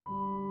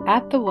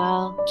At the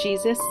well,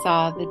 Jesus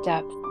saw the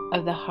depth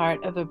of the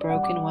heart of a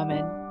broken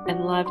woman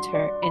and loved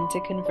her into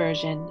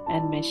conversion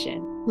and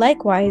mission.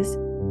 Likewise,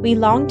 we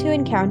long to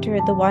encounter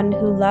the one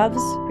who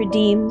loves,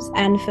 redeems,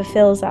 and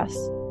fulfills us.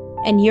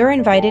 And you're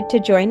invited to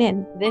join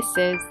in. This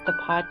is the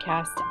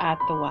podcast At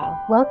the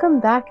Well. Welcome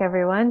back,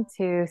 everyone,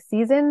 to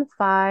Season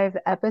 5,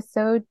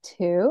 Episode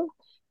 2,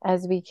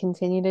 as we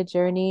continue to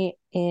journey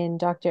in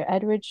Dr.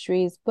 Edward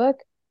Shree's book,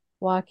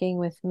 Walking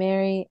with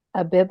Mary,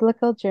 a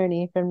biblical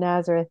journey from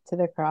Nazareth to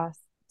the cross.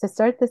 To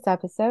start this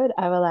episode,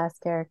 I will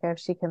ask Erica if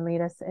she can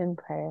lead us in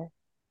prayer.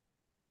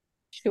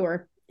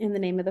 Sure. In the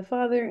name of the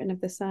Father, and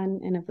of the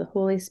Son, and of the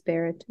Holy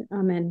Spirit.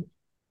 Amen.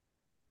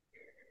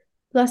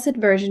 Blessed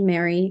Virgin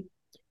Mary,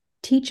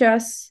 teach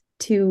us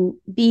to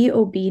be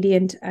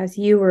obedient as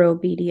you were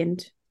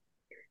obedient.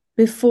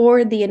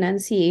 Before the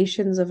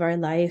annunciations of our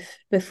life,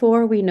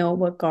 before we know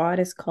what God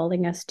is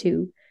calling us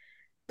to,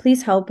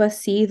 please help us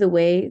see the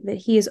way that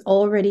He is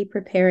already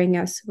preparing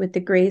us with the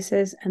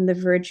graces and the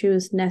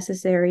virtues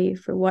necessary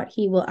for what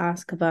He will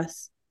ask of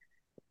us.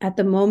 At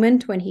the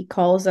moment when He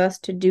calls us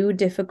to do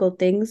difficult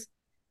things,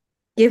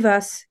 give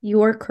us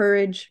your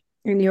courage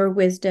and your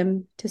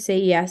wisdom to say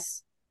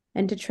yes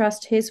and to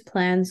trust His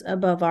plans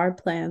above our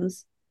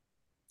plans.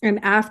 And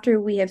after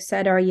we have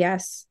said our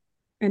yes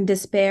and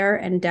despair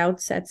and doubt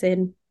sets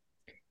in,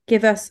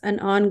 give us an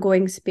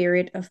ongoing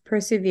spirit of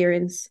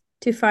perseverance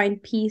to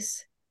find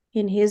peace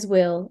in His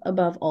will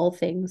above all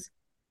things.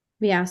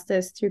 We ask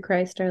this through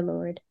Christ our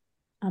Lord.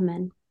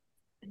 Amen.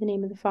 In the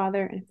name of the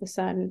Father, and of the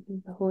Son, and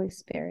of the Holy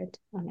Spirit.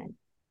 Amen.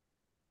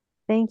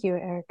 Thank you,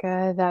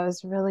 Erica. That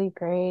was really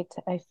great.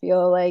 I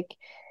feel like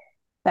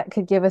that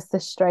could give us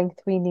the strength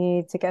we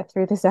need to get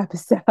through this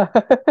episode.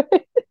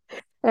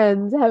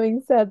 And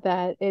having said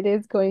that, it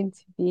is going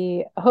to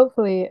be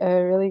hopefully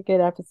a really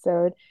good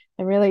episode.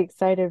 I'm really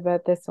excited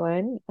about this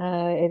one.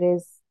 It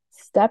is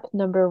step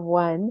number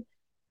 1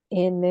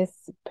 in this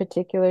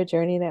particular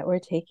journey that we're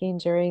taking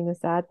during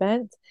this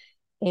Advent.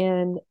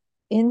 And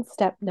in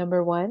step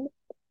number 1,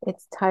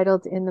 it's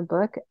titled in the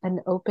book,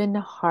 An Open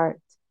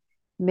Heart,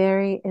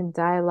 Mary in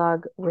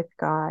Dialogue with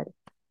God.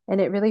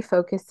 And it really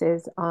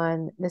focuses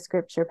on the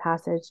scripture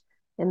passage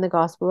in the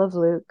Gospel of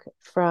Luke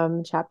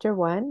from chapter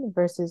 1,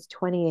 verses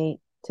 28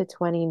 to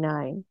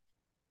 29.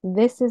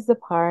 This is the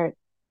part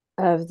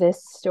of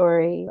this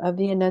story of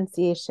the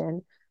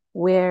Annunciation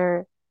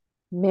where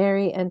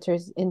Mary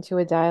enters into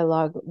a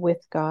dialogue with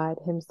God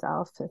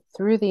Himself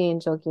through the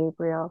Angel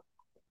Gabriel.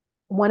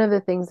 One of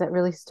the things that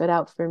really stood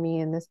out for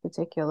me in this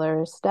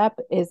particular step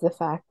is the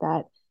fact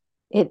that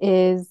it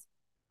is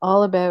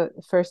all about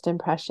first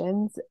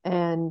impressions,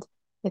 and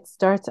it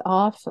starts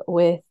off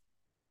with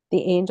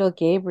the angel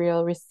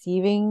Gabriel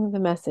receiving the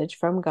message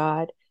from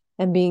God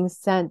and being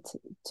sent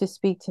to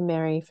speak to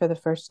Mary for the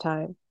first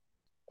time.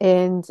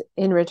 And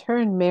in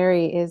return,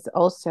 Mary is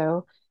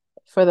also,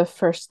 for the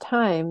first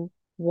time,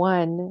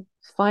 one,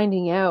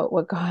 finding out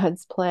what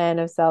God's plan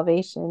of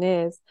salvation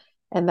is,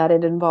 and that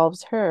it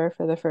involves her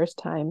for the first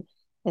time.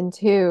 And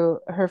 2,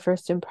 her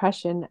first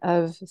impression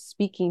of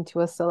speaking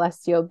to a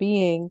celestial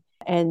being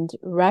and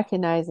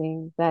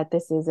recognizing that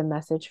this is a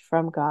message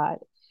from God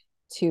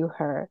to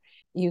her.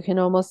 You can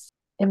almost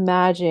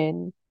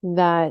imagine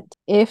that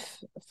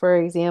if, for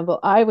example,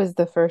 I was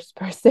the first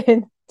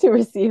person to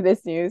receive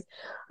this news,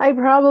 I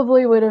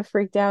probably would have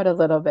freaked out a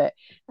little bit.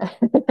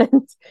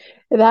 And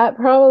that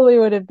probably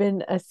would have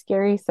been a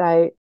scary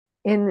sight.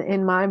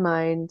 In my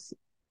mind,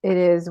 it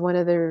is one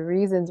of the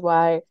reasons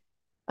why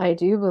I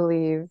do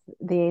believe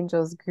the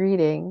angel's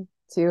greeting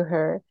to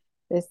her,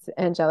 this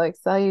angelic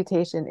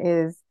salutation,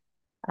 is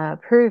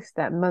proof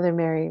that Mother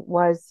Mary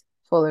was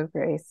full of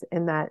grace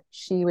and that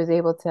she was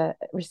able to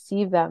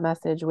receive that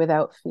message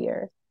without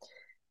fear.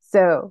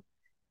 So,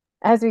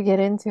 as we get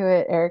into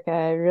it, Erica,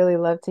 I'd really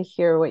love to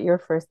hear what your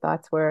first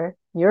thoughts were,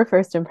 your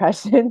first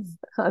impressions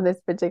on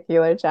this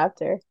particular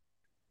chapter.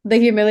 The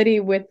humility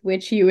with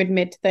which you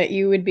admit that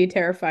you would be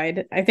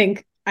terrified, I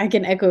think I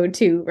can echo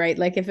too, right?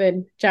 Like if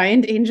a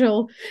giant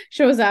angel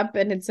shows up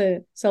and it's a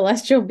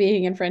celestial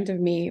being in front of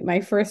me,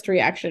 my first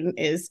reaction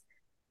is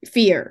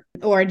fear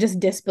or just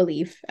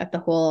disbelief at the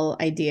whole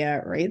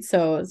idea, right?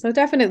 So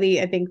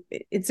definitely I think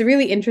it's a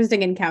really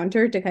interesting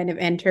encounter to kind of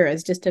enter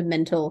as just a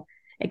mental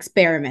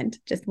experiment,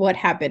 just what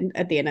happened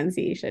at the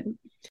Annunciation.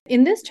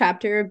 In this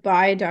chapter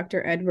by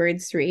Dr.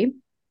 Edward Sri,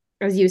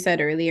 as you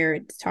said earlier,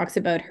 it talks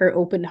about her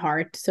open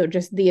heart. So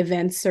just the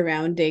events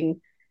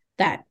surrounding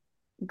that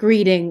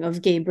greeting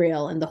of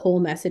Gabriel and the whole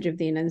message of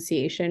the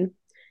Annunciation.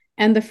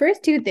 And the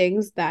first 2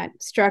 things that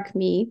struck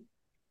me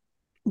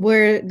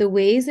were the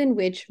ways in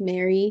which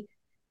Mary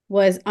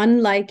was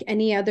unlike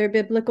any other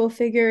biblical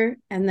figure,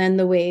 and then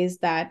the ways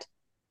that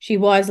she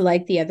was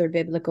like the other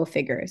biblical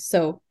figures.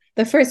 So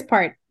the first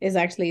part is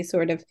actually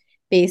sort of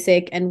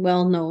basic and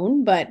well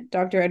known, but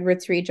Dr.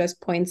 Edward Sri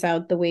just points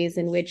out the ways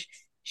in which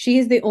she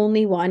is the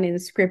only one in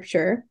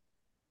scripture,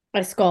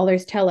 as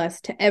scholars tell us,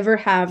 to ever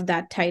have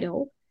that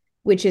title,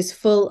 which is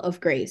full of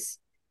grace.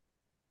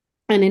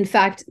 And in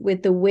fact,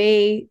 with the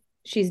way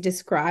she's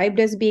described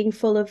as being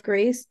full of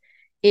grace,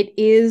 it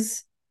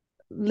is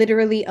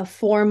literally a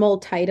formal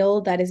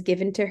title that is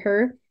given to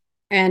her.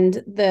 And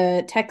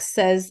the text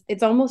says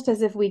it's almost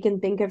as if we can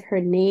think of her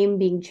name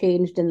being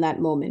changed in that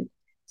moment.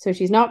 So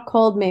she's not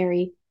called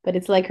Mary, but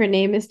it's like her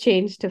name is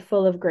changed to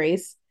full of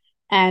grace.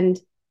 And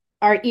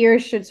our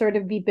ears should sort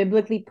of be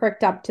biblically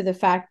perked up to the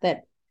fact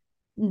that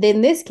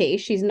in this case,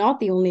 she's not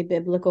the only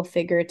biblical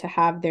figure to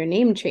have their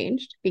name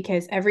changed,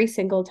 because every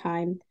single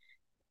time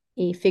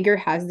a figure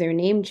has their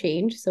name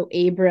changed, so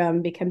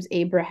Abram becomes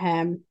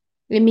Abraham,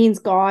 it means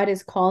God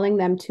is calling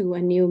them to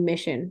a new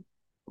mission,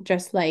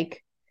 just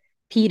like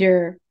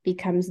Peter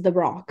becomes the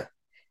rock.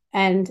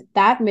 And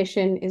that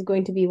mission is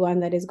going to be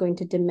one that is going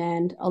to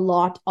demand a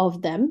lot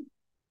of them.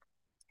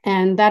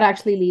 And that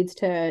actually leads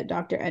to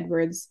Dr.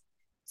 Edwards'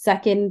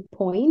 second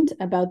point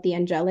about the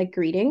angelic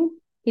greeting.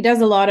 He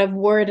does a lot of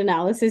word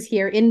analysis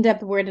here,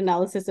 in-depth word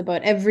analysis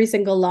about every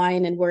single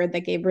line and word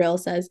that Gabriel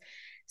says.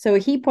 So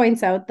he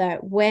points out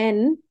that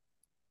when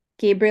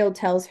Gabriel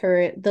tells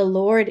her, the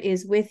Lord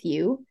is with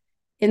you,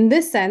 in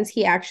this sense,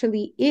 he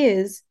actually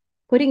is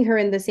putting her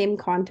in the same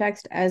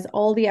context as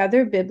all the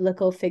other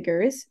biblical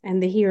figures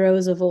and the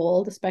heroes of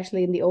old,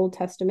 especially in the Old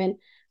Testament,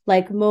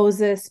 like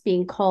Moses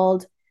being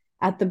called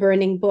at the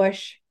burning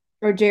bush,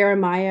 or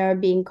Jeremiah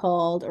being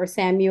called, or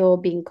Samuel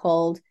being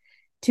called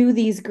to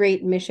these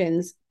great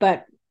missions.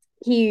 But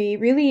he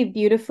really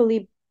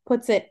beautifully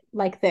puts it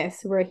like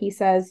this, where he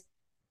says,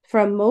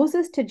 from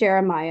Moses to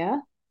Jeremiah,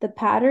 the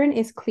pattern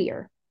is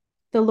clear.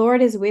 The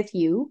Lord is with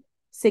you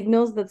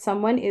signals that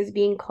someone is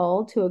being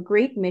called to a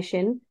great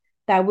mission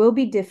that will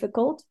be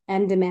difficult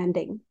and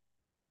demanding.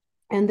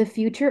 And the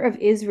future of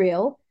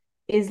Israel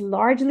is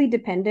largely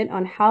dependent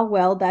on how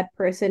well that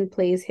person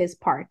plays his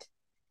part.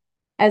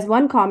 As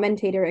one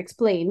commentator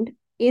explained,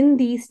 in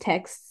these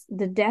texts,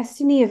 the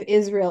destiny of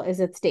Israel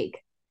is at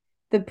stake.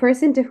 The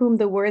person to whom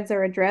the words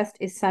are addressed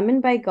is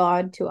summoned by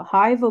God to a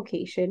high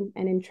vocation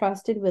and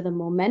entrusted with a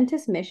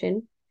momentous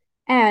mission,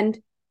 and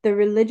the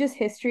religious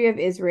history of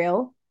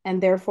Israel,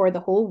 and therefore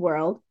the whole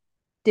world,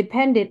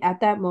 depended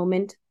at that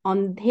moment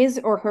on his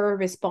or her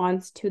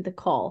response to the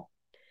call.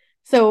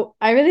 So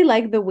I really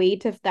like the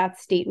weight of that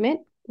statement,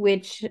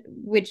 which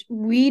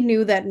we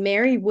knew that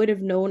Mary would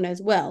have known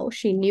as well.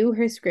 She knew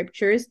her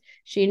scriptures.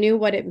 She knew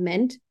what it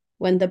meant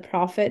when the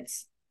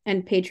prophets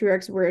and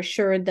patriarchs were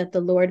assured that the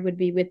Lord would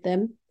be with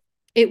them.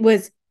 It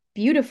was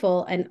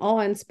beautiful and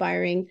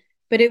awe-inspiring,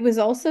 but it was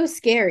also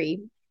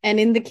scary. And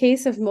in the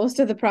case of most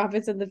of the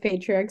prophets and the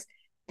patriarchs,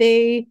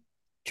 they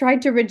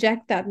tried to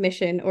reject that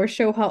mission or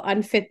show how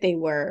unfit they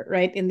were,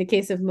 right? In the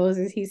case of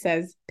Moses, he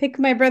says, pick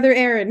my brother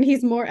Aaron,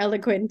 he's more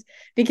eloquent,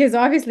 because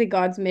obviously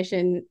God's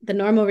mission, the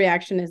normal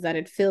reaction is that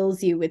it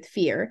fills you with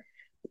fear.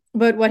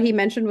 But what he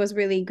mentioned was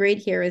really great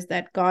here is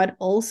that God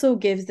also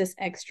gives this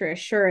extra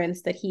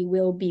assurance that he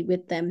will be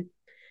with them,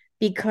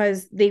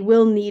 because they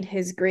will need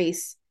his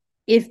grace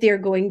if they're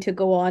going to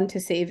go on to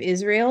save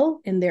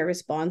Israel in their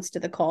response to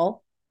the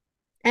call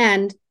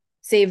and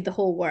save the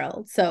whole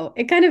world. So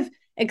it kind of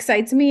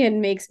excites me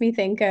and makes me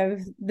think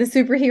of the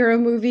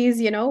superhero movies,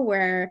 you know,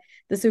 where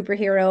the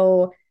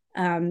superhero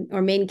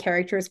or main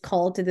character is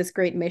called to this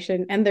great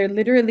mission and they're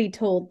literally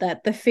told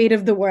that the fate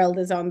of the world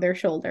is on their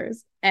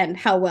shoulders and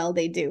how well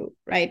they do,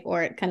 right?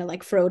 Or kind of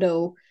like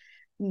Frodo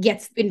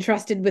gets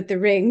entrusted with the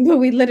ring, but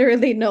we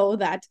literally know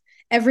that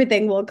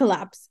everything will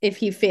collapse if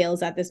he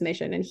fails at this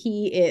mission, and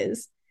he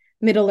is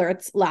Middle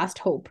Earth's last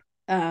hope.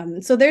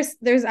 So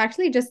there's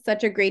actually just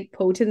such a great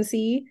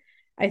potency,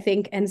 I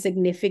think, and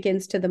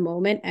significance to the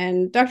moment.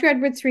 And Dr.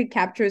 Edwards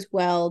recaptures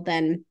well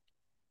then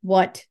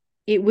what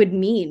it would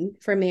mean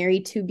for Mary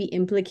to be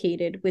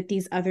implicated with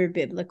these other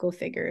biblical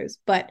figures.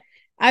 But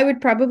I would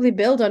probably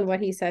build on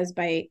what he says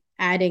by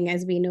adding,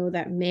 as we know,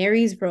 that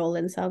Mary's role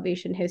in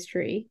salvation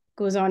history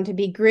goes on to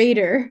be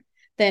greater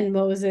than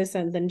Moses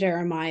and than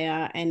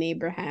Jeremiah and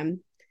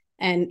Abraham.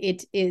 And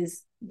it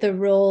is the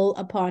role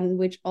upon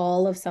which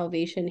all of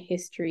salvation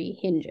history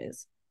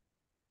hinges.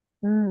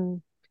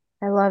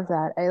 I love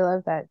that. I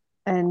love that.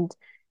 And,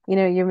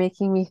 you're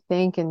making me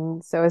think,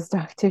 and so is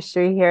Dr.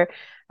 Shree here,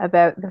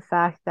 about the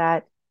fact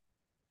that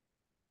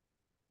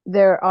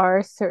there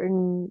are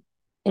certain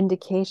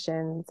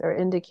indications or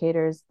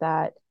indicators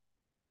that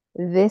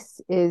this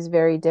is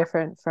very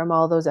different from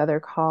all those other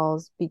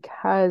calls,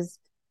 because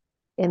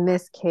in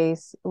this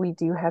case, we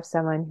do have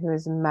someone who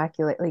is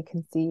immaculately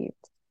conceived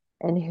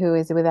and who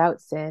is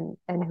without sin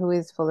and who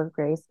is full of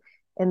grace,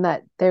 and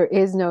that there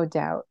is no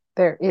doubt,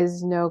 there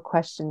is no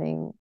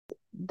questioning,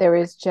 there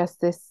is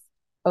just this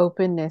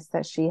openness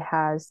that she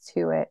has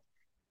to it.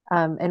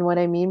 And what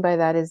I mean by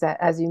that is that,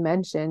 as you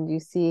mentioned, you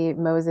see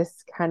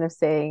Moses kind of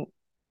saying,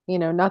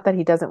 not that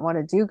he doesn't want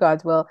to do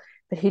God's will,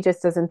 but he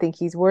just doesn't think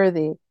he's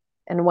worthy.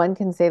 And one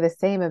can say the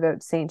same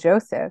about Saint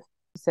Joseph.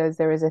 He says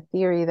there was a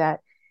theory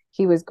that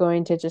he was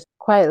going to just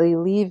quietly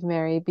leave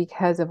Mary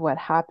because of what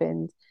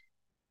happened.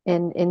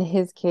 And in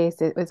his case,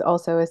 it was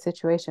also a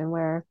situation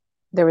where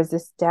there was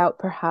this doubt,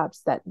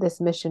 perhaps, that this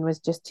mission was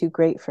just too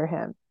great for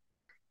him.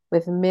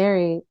 With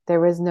Mary,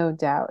 there was no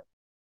doubt.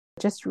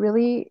 Just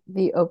really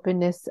the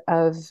openness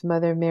of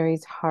Mother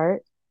Mary's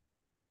heart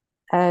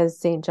as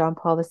St. John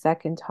Paul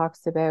II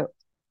talks about,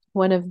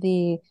 one of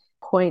the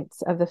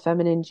points of the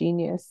feminine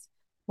genius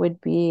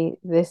would be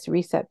this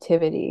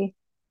receptivity.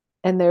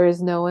 And there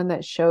is no one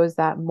that shows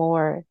that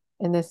more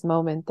in this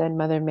moment than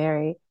Mother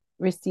Mary,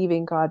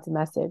 receiving God's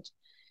message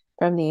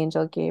from the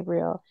Angel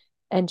Gabriel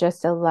and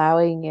just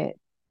allowing it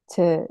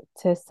to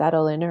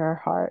settle in her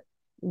heart.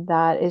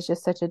 That is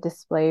just such a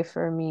display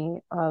for me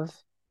of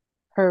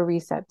her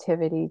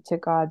receptivity to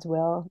God's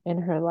will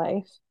in her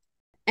life.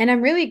 And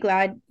I'm really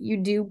glad you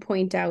do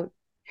point out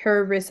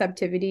her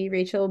receptivity,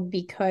 Rachel,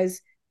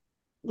 because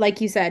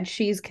like you said,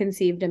 she's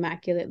conceived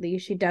immaculately.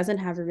 She doesn't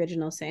have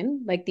original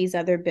sin like these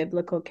other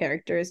biblical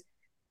characters.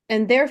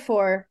 And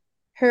therefore,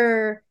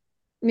 her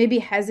maybe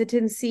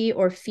hesitancy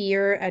or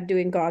fear at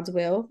doing God's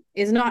will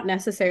is not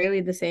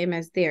necessarily the same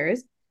as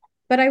theirs.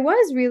 But I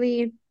was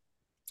really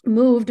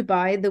moved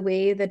by the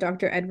way that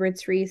Dr.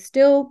 Edwards Rees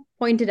still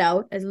pointed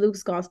out, as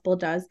Luke's gospel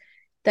does,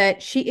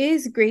 that she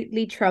is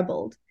greatly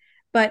troubled.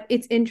 But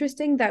it's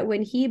interesting that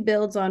when he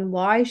builds on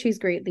why she's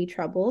greatly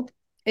troubled,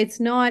 it's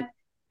not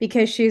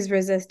because she's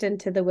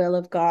resistant to the will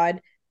of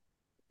God.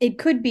 It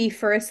could be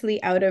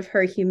firstly out of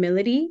her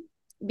humility,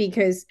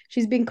 because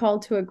she's being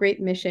called to a great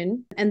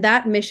mission. And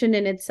that mission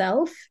in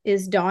itself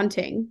is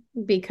daunting,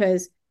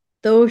 because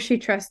though she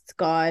trusts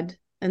God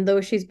and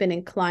though she's been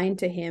inclined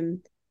to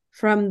him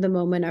from the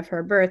moment of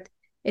her birth,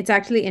 it's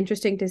actually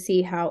interesting to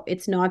see how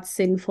it's not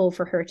sinful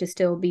for her to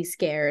still be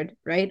scared,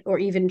 right? Or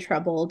even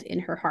troubled in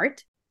her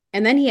heart.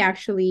 And then he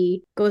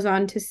actually goes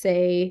on to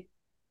say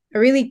a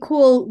really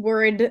cool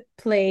word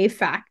play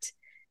fact,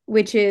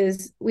 which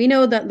is, we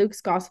know that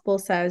Luke's gospel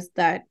says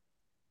that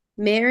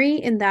Mary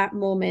in that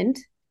moment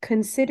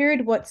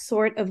considered what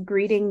sort of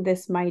greeting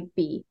this might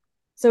be.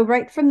 So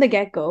right from the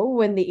get-go,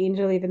 when the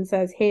angel even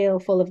says, "Hail,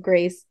 full of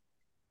grace,"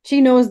 she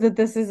knows that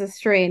this is a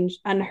strange,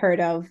 unheard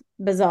of,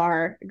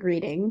 bizarre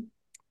greeting.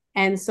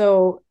 And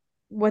so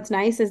what's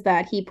nice is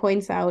that he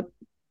points out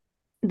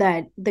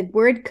that the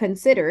word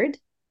considered,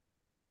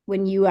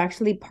 when you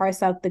actually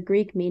parse out the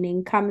Greek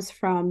meaning, comes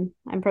from,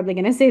 I'm probably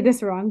going to say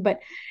this wrong, but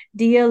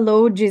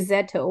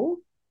dialogizeto.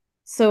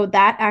 So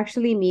that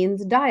actually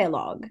means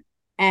dialogue.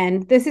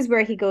 And this is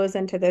where he goes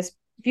into this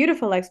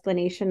beautiful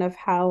explanation of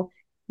how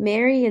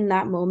Mary, in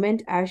that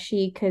moment, as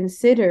she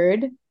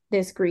considered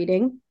this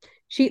greeting,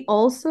 she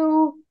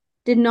also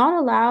did not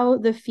allow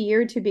the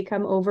fear to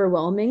become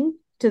overwhelming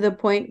to the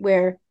point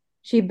where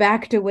she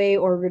backed away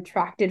or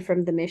retracted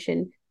from the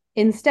mission.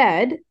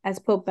 Instead, as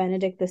Pope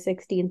Benedict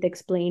XVI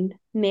explained,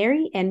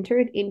 Mary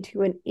entered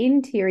into an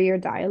interior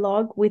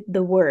dialogue with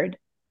the Word.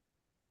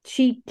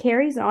 She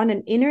carries on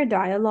an inner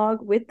dialogue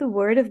with the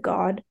Word of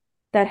God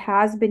that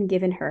has been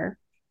given her,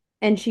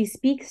 and she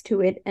speaks to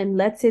it and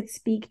lets it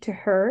speak to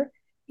her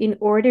in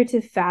order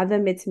to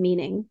fathom its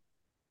meaning.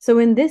 So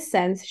in this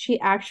sense, she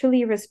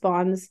actually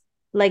responds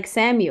like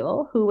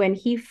Samuel, who, when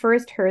he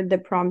first heard the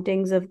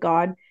promptings of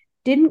God,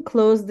 didn't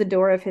close the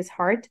door of his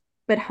heart,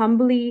 but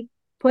humbly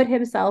put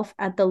himself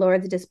at the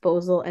Lord's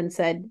disposal and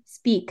said,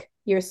 "Speak,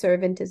 your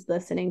servant is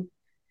listening."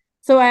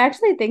 So I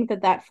actually think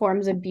that that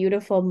forms a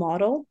beautiful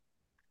model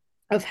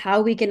of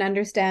how we can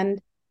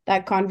understand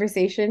that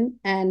conversation.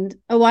 And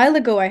a while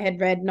ago, I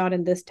had read, not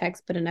in this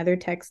text, but another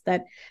text,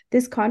 that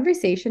this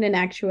conversation in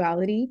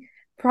actuality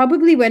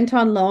probably went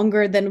on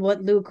longer than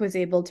what Luke was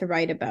able to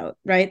write about,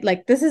 right?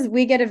 Like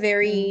we get a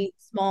very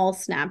small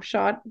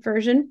snapshot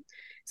version.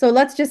 So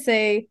let's just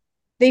say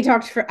they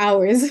talked for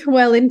hours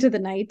well into the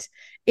night.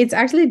 It's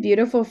actually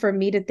beautiful for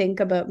me to think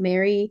about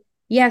Mary,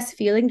 yes,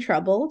 feeling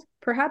troubled,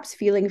 perhaps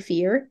feeling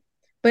fear,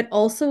 but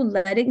also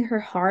letting her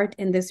heart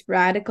in this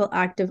radical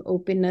act of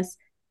openness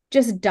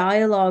just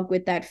dialogue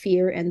with that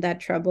fear and that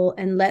trouble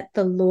and let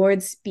the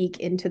Lord speak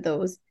into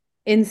those,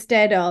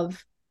 instead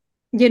of,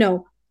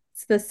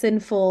 it's the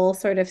sinful,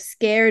 sort of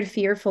scared,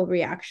 fearful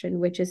reaction,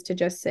 which is to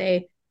just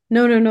say,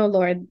 "No, no, no,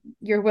 Lord,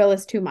 your will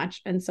is too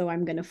much, and so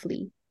I'm going to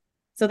flee."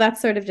 So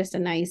that's sort of just a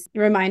nice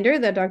reminder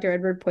that Dr.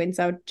 Edward points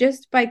out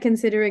just by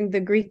considering the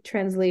Greek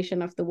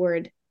translation of the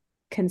word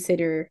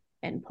consider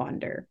and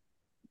ponder.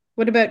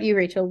 What about you,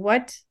 Rachel?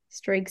 What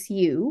strikes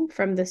you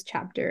from this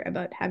chapter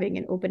about having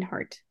an open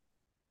heart?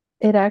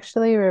 It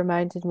actually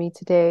reminded me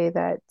today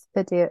that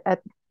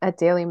at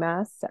daily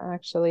mass,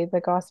 actually, the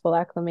gospel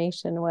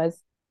acclamation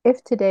was,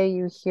 "If today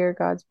you hear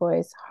God's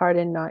voice,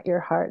 harden not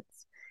your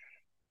hearts."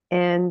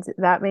 And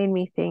that made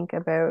me think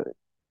about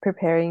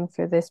preparing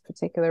for this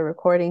particular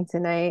recording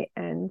tonight.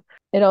 And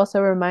it also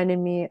reminded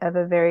me of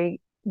a very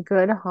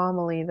good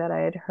homily that I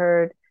had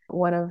heard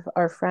one of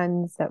our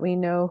friends that we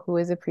know who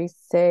is a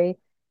priest say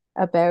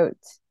about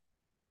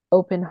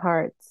open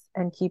hearts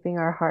and keeping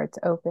our hearts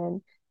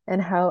open, and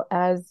how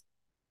as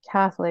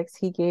Catholics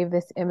he gave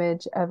this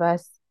image of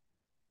us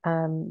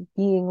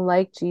being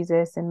like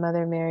Jesus and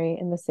Mother Mary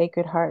in the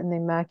Sacred Heart and the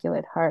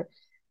Immaculate Heart,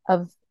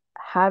 of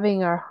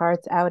having our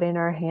hearts out in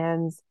our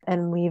hands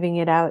and leaving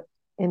it out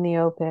in the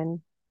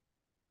open,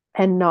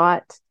 and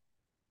not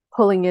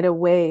pulling it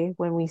away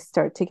when we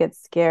start to get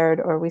scared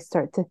or we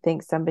start to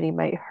think somebody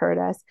might hurt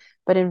us,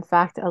 but in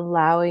fact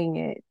allowing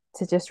it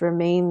to just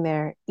remain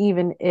there,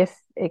 even if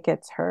it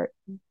gets hurt.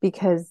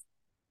 Because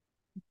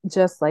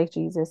just like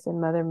Jesus and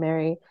Mother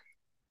Mary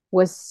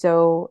was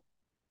so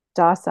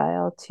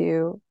docile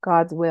to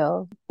God's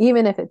will,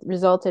 even if it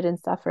resulted in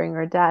suffering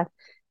or death,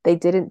 they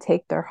didn't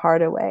take their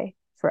heart away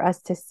for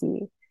us to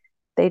see.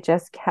 They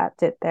just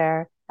kept it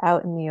there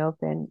out in the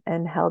open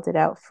and held it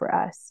out for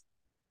us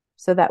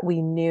so that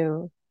we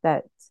knew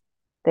that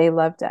they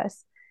loved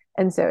us.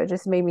 And so it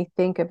just made me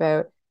think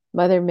about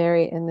Mother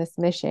Mary in this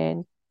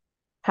mission,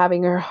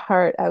 having her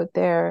heart out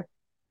there,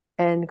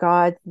 and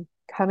God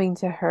coming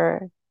to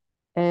her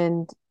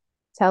and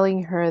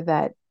telling her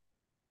that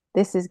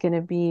this is going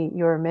to be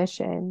your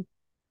mission.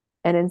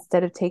 And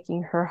instead of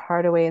taking her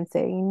heart away and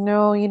saying,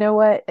 no, you know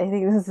what? I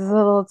think this is a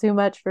little too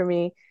much for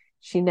me.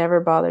 She never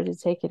bothered to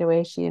take it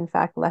away. She, in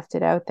fact, left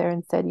it out there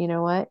and said, you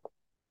know what?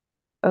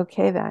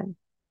 Okay, then.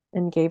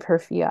 And gave her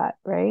fiat,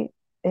 right?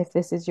 If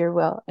this is your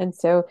will. And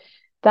so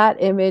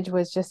that image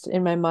was just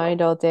in my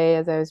mind all day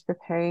as I was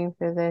preparing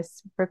for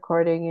this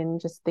recording and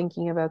just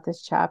thinking about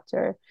this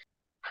chapter.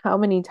 How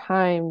many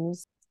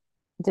times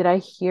did I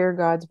hear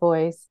God's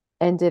voice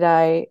and did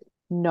I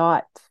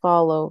not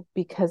follow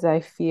because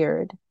I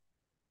feared,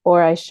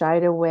 or I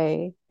shied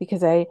away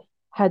because I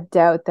had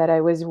doubt that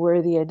I was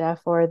worthy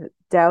enough, or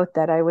doubt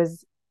that I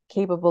was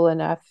capable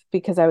enough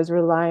because I was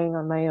relying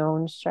on my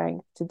own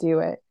strength to do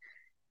it?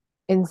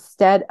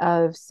 Instead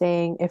of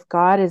saying, if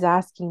God is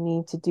asking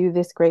me to do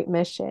this great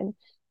mission,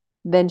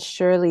 then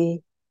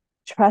surely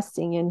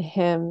trusting in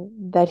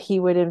him that he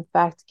would in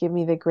fact give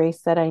me the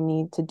grace that I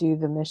need to do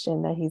the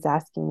mission that he's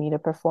asking me to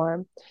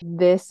perform.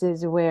 This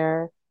is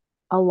where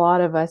a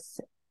lot of us,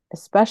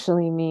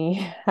 especially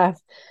me,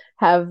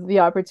 have the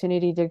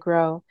opportunity to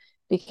grow,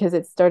 because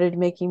it started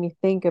making me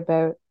think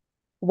about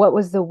what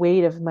was the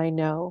weight of my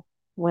no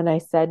when I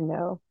said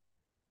no,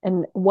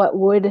 and what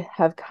would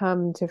have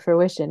come to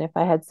fruition if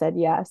I had said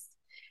yes.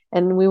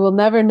 And we will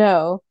never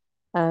know,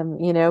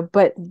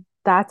 but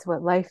that's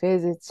what life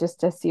is. It's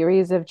just a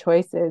series of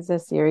choices, a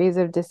series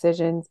of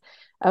decisions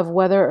of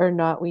whether or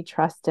not we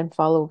trust and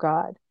follow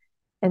God.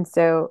 And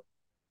so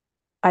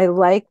I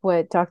like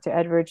what Dr.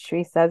 Edward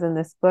Sri says in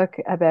this book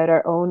about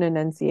our own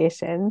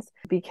annunciations,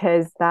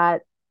 because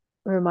that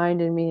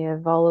reminded me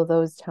of all of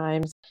those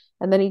times.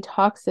 And then he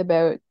talks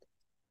about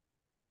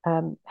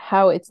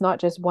how it's not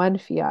just one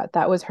fiat.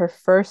 That was her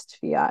first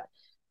fiat,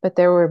 but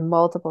there were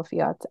multiple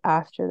fiats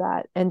after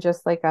that. And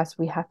just like us,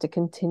 we have to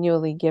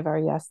continually give our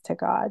yes to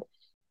God.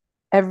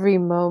 Every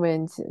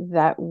moment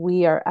that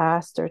we are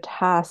asked or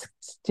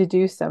tasked to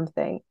do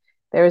something,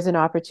 there is an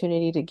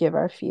opportunity to give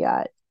our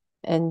fiat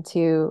and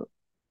to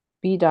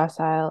be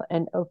docile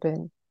and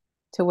open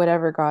to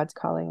whatever God's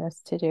calling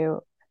us to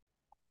do.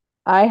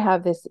 I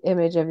have this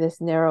image of this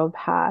narrow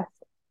path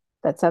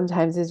that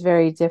sometimes is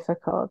very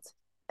difficult.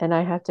 And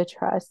I have to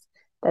trust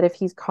that if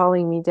he's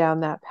calling me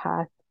down that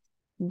path,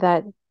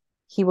 that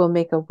he will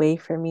make a way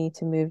for me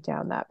to move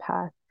down that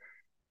path.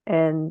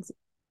 And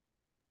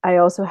I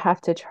also have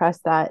to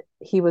trust that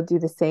he will do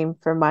the same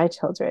for my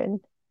children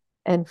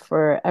and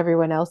for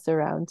everyone else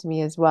around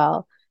me as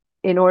well.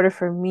 In order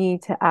for me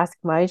to ask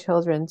my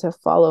children to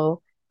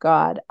follow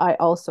God, I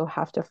also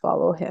have to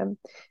follow him.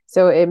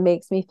 So it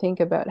makes me think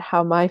about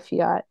how my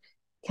fiat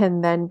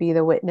can then be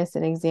the witness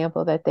and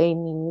example that they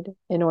need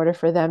in order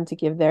for them to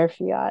give their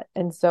fiat,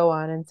 and so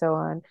on and so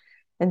on.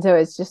 And so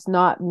it's just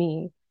not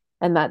me.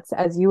 And that's,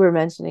 as you were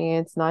mentioning,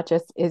 it's not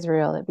just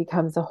Israel, it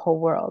becomes the whole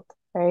world,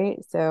 right?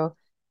 So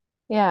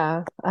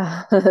yeah,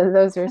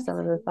 those are some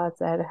of the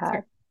thoughts I had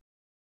had.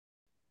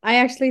 I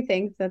actually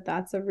think that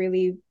that's a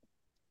really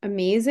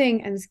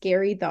amazing and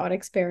scary thought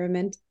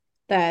experiment,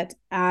 that,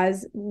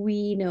 as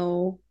we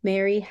know,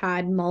 Mary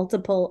had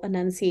multiple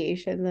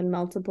annunciations and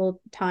multiple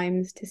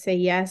times to say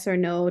yes or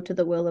no to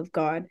the will of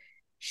God.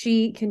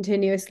 She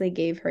continuously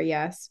gave her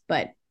yes,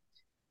 but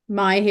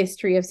my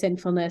history of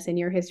sinfulness and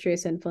your history of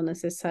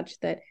sinfulness is such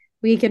that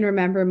we can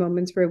remember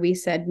moments where we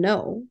said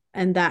no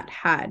and that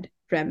had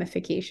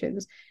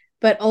ramifications,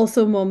 but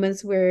also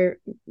moments where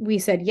we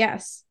said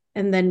yes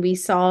and then we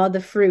saw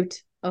the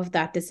fruit of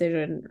that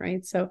decision,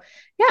 right? So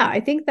yeah,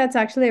 I think that's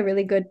actually a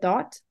really good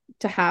thought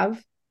to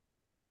have.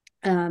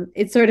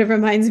 It sort of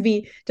reminds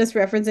me, just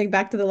referencing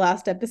back to the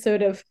last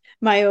episode, of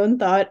my own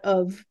thought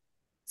of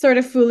sort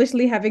of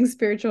foolishly having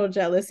spiritual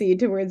jealousy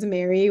towards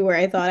Mary, where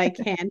I thought I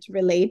can't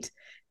relate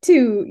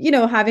to,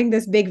 having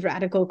this big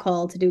radical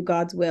call to do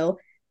God's will.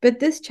 But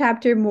this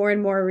chapter more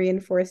and more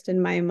reinforced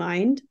in my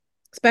mind,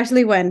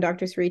 especially when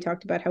Dr. Sri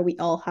talked about how we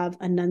all have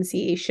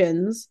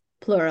annunciations,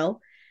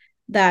 plural,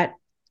 that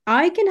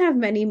I can have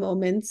many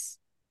moments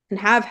and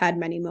have had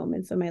many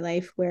moments in my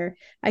life where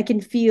I can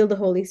feel the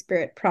Holy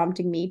Spirit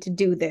prompting me to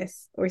do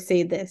this or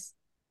say this.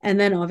 And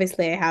then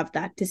obviously I have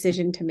that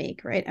decision to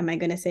make, right? Am I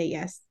going to say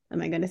yes?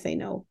 Am I going to say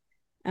no?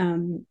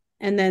 And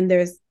then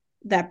there's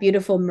that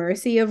beautiful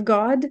mercy of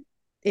God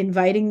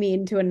inviting me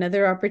into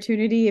another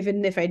opportunity,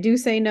 even if I do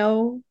say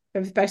no,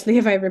 especially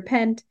if I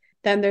repent.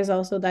 Then there's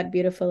also that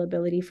beautiful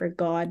ability for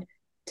God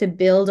to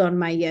build on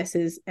my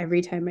yeses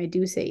every time I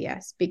do say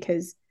yes,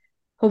 because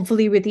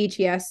hopefully with each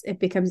yes, it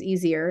becomes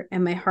easier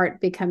and my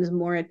heart becomes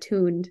more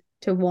attuned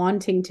to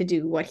wanting to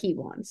do what he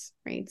wants,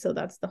 right? So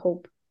that's the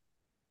hope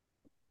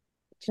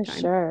For each time.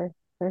 sure,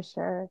 for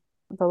sure.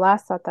 The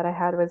last thought that I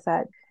had was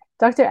that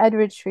Dr.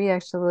 Edward Shree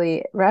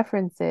actually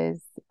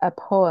references a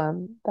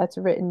poem that's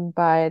written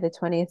by the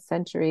 20th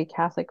century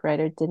Catholic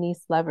writer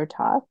Denise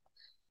Levertov.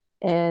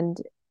 And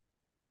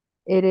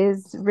it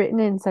is written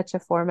in such a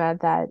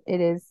format that it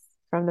is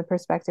from the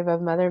perspective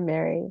of Mother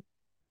Mary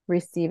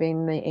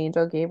receiving the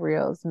Angel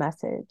Gabriel's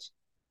message.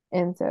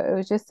 And so it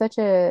was just such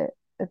a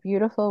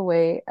beautiful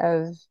way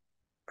of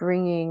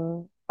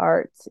bringing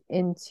art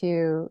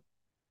into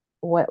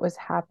what was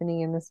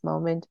happening in this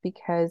moment,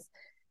 because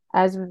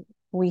as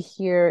we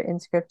hear in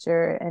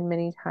scripture and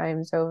many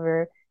times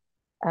over,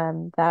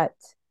 that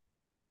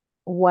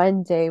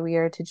one day we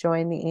are to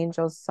join the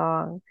angel's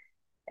song.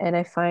 And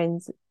I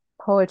find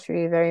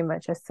poetry very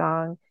much a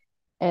song.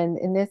 And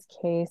in this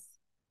case,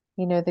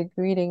 the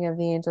greeting of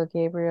the angel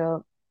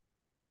Gabriel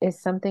is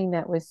something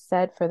that was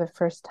said for the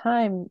first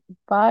time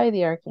by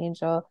the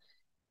archangel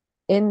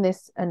in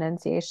this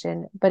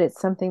Annunciation, but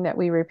it's something that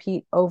we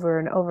repeat over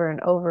and over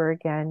and over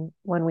again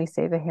when we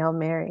say the Hail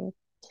Mary.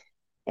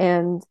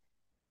 And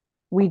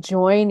we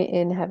join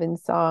in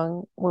heaven's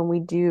song when we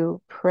do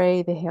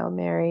pray the Hail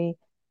Mary,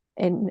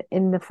 and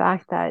in the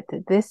fact that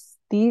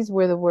these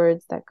were the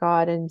words that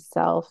God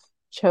himself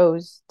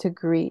chose to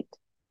greet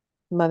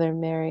Mother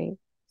Mary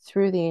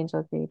through the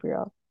angel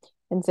Gabriel.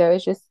 And so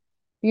it's just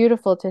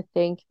beautiful to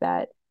think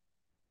that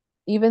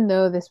even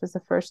though this was the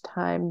first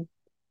time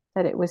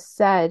that it was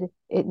said,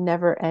 it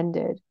never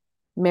ended.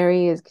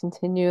 Mary is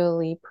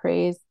continually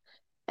praised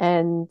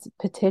and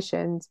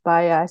petitioned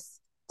by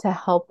us to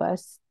help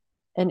us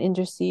and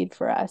intercede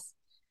for us.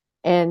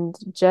 And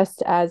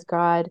just as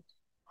God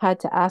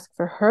had to ask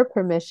for her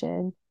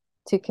permission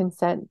to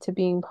consent to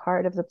being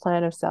part of the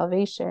plan of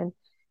salvation,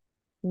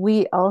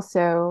 we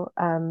also,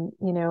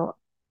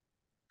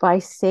 by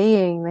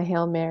saying the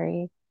Hail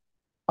Mary,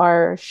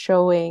 are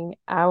showing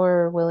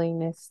our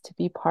willingness to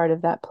be part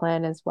of that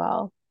plan as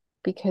well,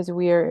 because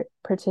we are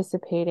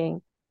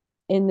participating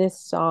in this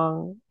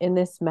song, in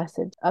this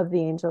message of the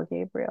angel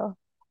Gabriel.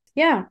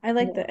 Yeah, I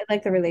like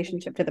the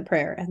relationship to the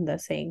prayer and the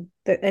saying.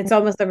 It's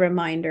almost a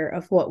reminder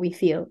of what we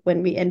feel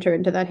when we enter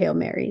into that Hail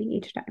Mary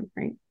each time,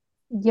 right?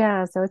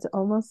 Yeah, so it's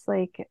almost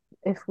like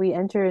if we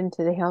enter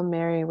into the Hail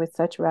Mary with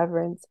such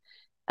reverence,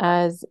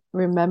 as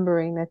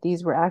remembering that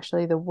these were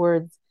actually the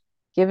words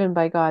given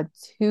by God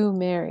to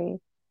Mary,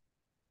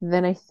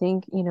 then I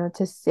think,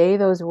 to say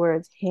those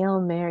words,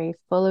 Hail Mary,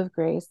 full of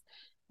grace,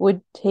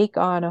 would take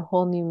on a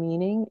whole new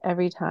meaning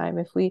every time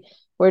if we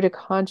were to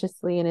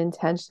consciously and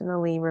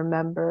intentionally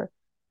remember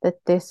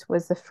that this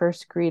was the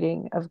first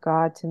greeting of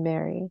God to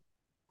Mary.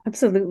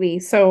 Absolutely.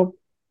 So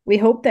we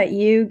hope that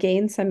you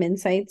gain some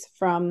insights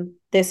from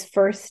this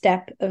first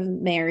step of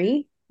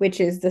Mary,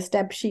 which is the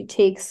step she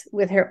takes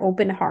with her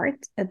open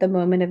heart at the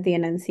moment of the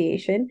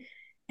Annunciation.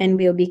 And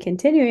we'll be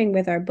continuing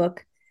with our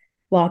book,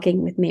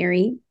 Walking with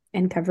Mary,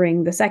 and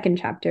covering the second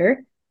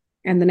chapter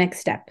and the next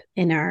step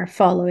in our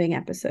following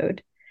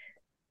episode.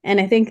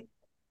 And I think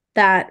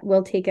that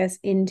will take us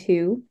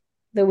into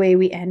the way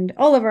we end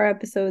all of our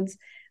episodes,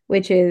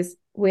 which is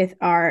with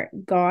our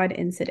God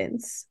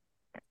incidents.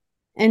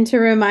 And to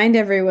remind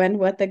everyone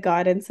what the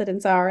God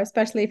incidents are,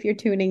 especially if you're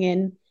tuning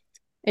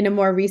in a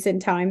more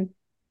recent time,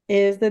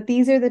 is that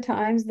these are the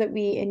times that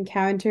we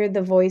encountered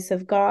the voice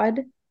of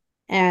God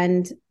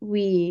and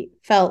we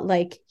felt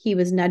like he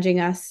was nudging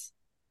us.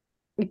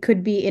 It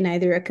could be in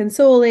either a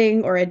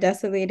consoling or a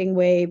desolating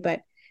way,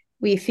 but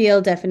we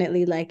feel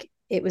definitely like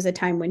it was a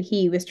time when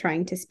he was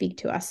trying to speak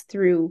to us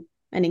through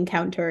an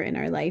encounter in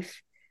our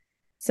life.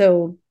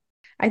 So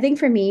I think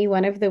for me,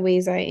 one of the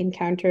ways I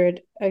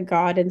encountered a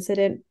God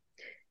incident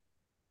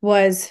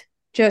was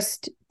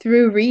just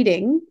through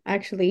reading,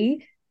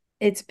 actually.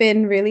 It's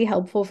been really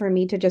helpful for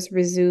me to just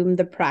resume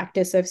the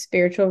practice of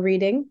spiritual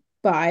reading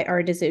by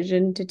our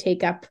decision to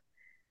take up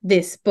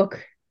this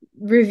book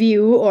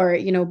review or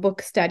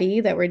book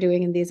study that we're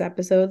doing in these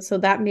episodes. So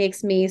that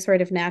makes me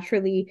sort of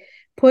naturally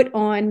put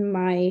on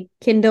my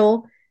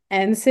Kindle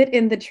and sit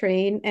in the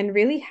train and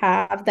really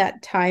have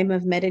that time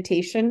of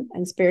meditation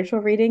and spiritual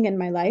reading in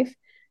my life.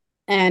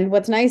 And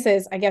what's nice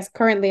is, I guess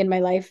currently in my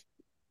life,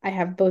 I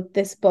have both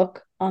this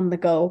book on the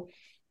go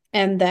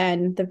and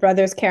then The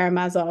Brothers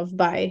Karamazov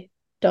by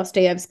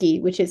Dostoevsky,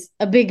 which is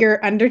a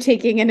bigger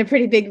undertaking and a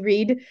pretty big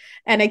read.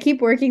 And I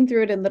keep working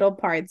through it in little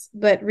parts.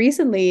 But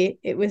recently,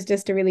 it was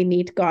just a really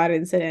neat God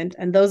incident.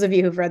 And those of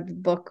you who've read the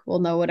book will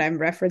know what I'm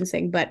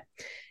referencing. But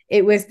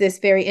it was this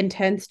very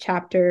intense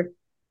chapter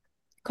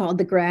called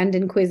The Grand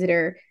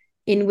Inquisitor,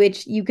 in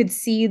which you could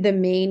see the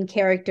main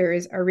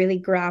characters are really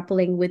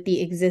grappling with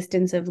the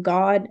existence of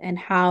God and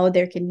how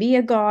there can be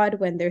a God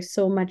when there's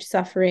so much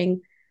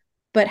suffering,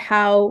 but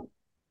how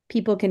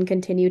people can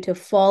continue to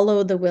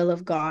follow the will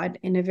of God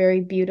in a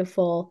very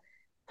beautiful,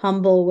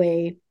 humble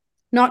way,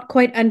 not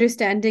quite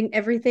understanding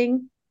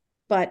everything,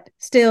 but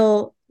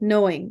still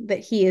knowing that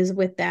He is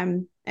with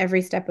them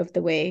every step of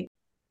the way.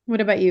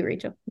 What about you,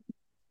 Rachel?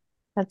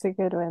 That's a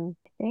good one.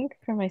 think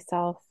for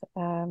myself,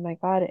 my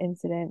God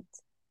incident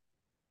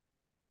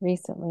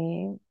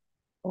recently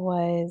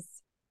was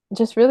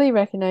just really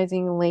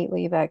recognizing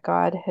lately that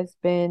God has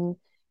been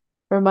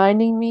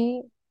reminding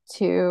me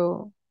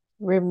to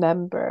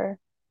remember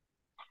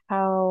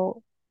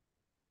how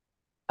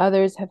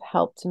others have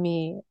helped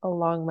me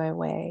along my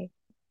way.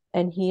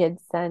 And He had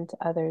sent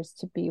others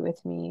to be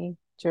with me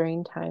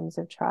during times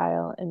of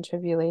trial and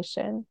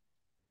tribulation.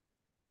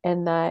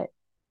 And that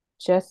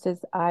just as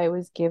I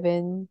was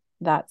given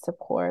that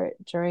support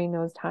during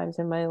those times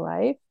in my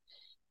life,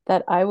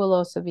 that I will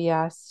also be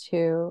asked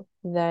to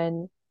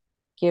then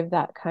give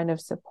that kind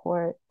of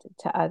support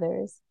to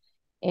others.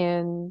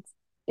 And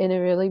in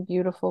a really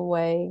beautiful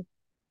way,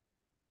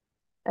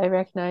 I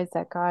recognize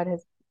that God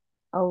has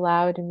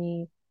allowed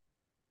me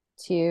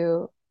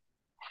to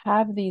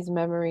have these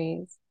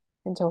memories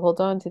and to hold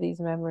on to these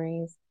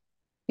memories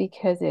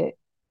because it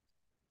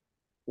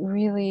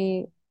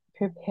really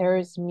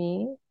prepares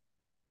me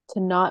to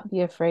not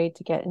be afraid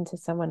to get into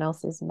someone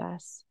else's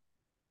mess,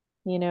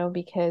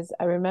 because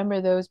I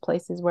remember those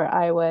places where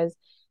I was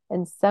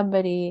and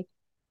somebody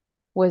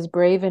was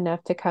brave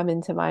enough to come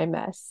into my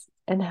mess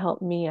and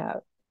help me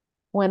out.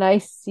 When I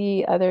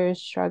see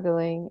others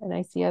struggling and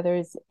I see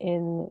others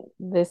in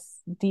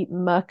this deep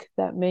muck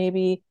that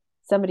maybe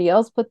somebody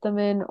else put them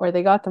in or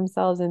they got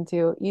themselves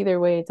into, either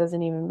way, it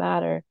doesn't even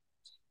matter.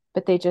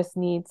 But they just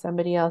need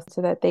somebody else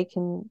so that they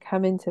can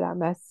come into that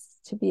mess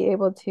to be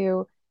able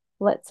to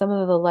let some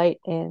of the light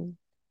in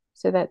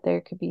so that there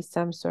could be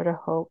some sort of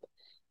hope.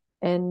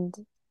 And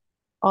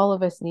all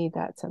of us need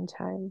that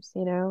sometimes,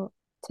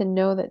 to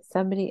know that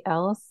somebody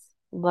else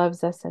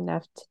loves us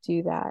enough to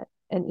do that.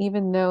 And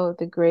even though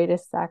the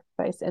greatest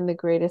sacrifice and the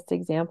greatest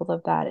example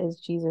of that is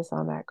Jesus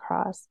on that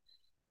cross,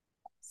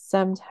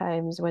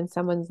 sometimes when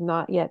someone's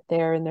not yet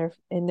there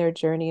in their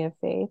journey of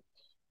faith,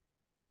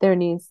 there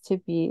needs to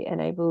be,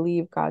 and I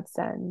believe God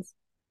sends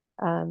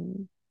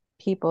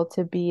people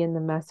to be in the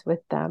mess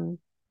with them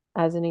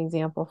as an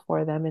example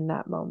for them in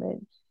that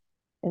moment.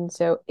 And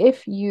so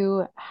if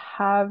you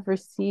have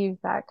received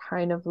that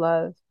kind of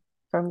love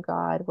from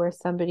God, where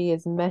somebody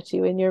has met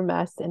you in your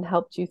mess and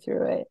helped you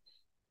through it,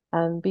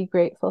 be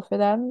grateful for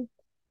them.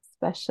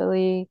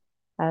 Especially,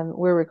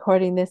 we're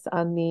recording this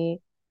on the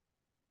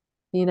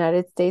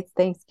United States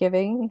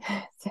Thanksgiving,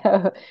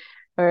 so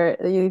or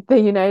the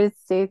United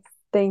States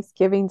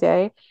Thanksgiving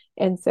Day.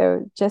 And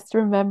so just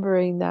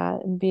remembering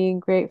that and being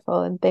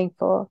grateful and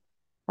thankful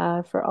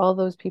for all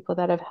those people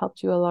that have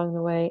helped you along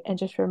the way. And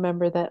just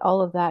remember that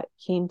all of that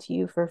came to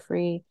you for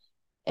free.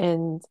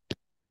 And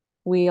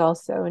we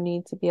also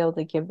need to be able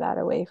to give that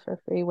away for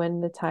free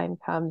when the time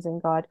comes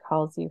and God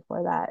calls you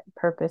for that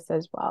purpose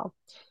as well.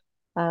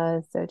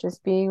 So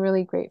just being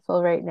really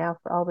grateful right now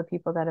for all the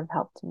people that have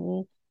helped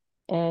me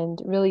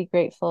and really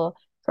grateful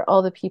for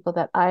all the people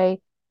that I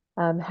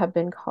have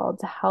been called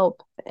to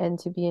help and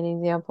to be an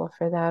example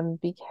for them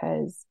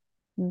because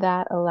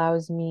that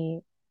allows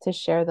me to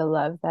share the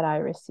love that I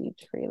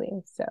received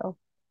freely. So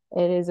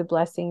it is a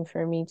blessing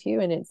for me too,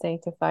 and it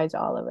sanctifies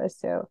all of us.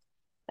 So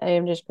I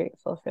am just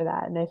grateful for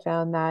that. And I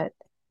found that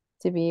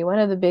to be one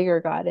of the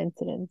bigger God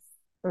incidents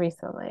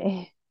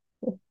recently.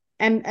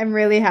 And I'm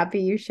really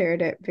happy you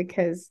shared it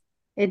because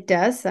it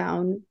does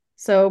sound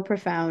so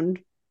profound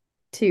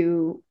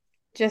to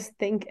just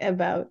think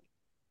about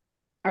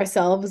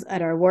ourselves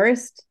at our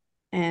worst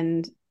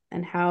and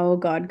how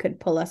God could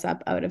pull us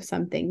up out of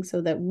something so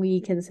that we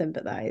can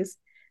sympathize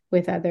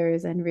with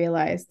others and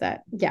realize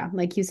that, yeah,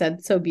 like you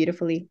said so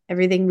beautifully,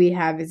 everything we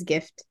have is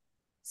gift.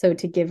 So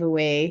to give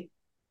away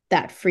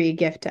that free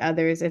gift to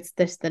others, it's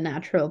just the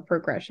natural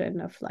progression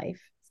of life.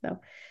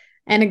 So,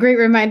 and a great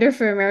reminder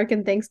for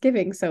American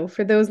Thanksgiving. So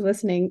for those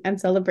listening and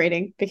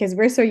celebrating, because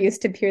we're so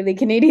used to purely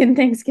Canadian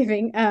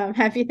Thanksgiving,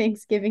 happy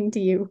Thanksgiving to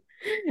you.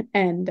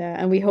 And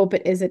we hope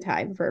it is a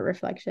time for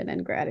reflection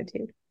and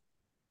gratitude.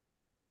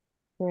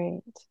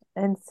 Great.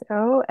 And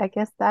so I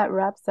guess that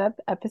wraps up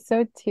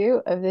episode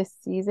 2 of this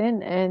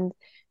season and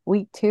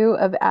week 2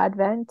 of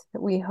Advent.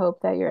 We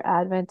hope that your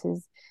Advent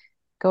is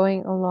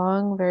going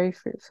along very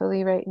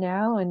fruitfully right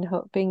now and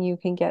hoping you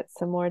can get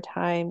some more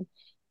time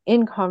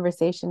in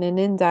conversation and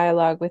in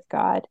dialogue with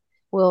God.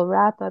 We'll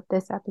wrap up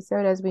this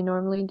episode as we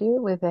normally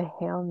do with a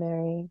Hail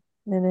Mary.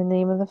 In the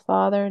name of the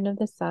Father and of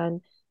the Son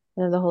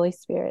and of the Holy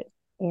Spirit.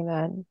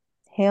 Amen.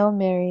 Hail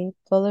Mary,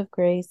 full of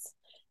grace,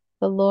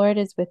 the Lord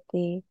is with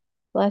thee.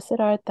 Blessed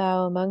art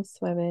thou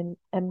amongst women,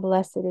 and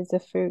blessed is the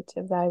fruit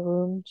of thy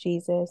womb,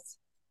 Jesus.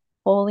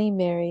 Holy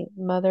Mary,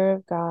 Mother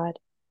of God,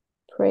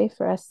 pray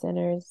for us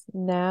sinners,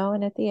 now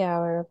and at the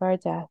hour of our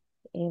death.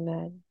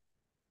 Amen.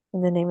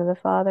 In the name of the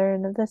Father,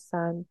 and of the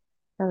Son,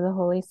 and of the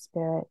Holy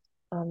Spirit.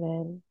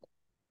 Amen.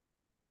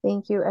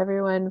 Thank you,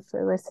 everyone,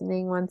 for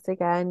listening once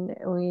again.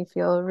 We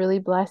feel really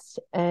blessed,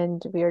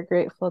 and we are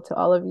grateful to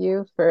all of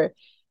you for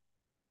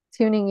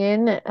tuning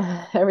in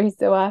every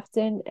so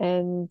often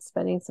and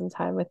spending some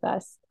time with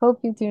us.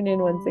 Hope you tune in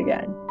once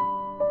again.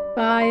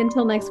 Bye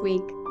until next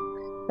week.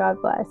 God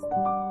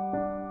bless.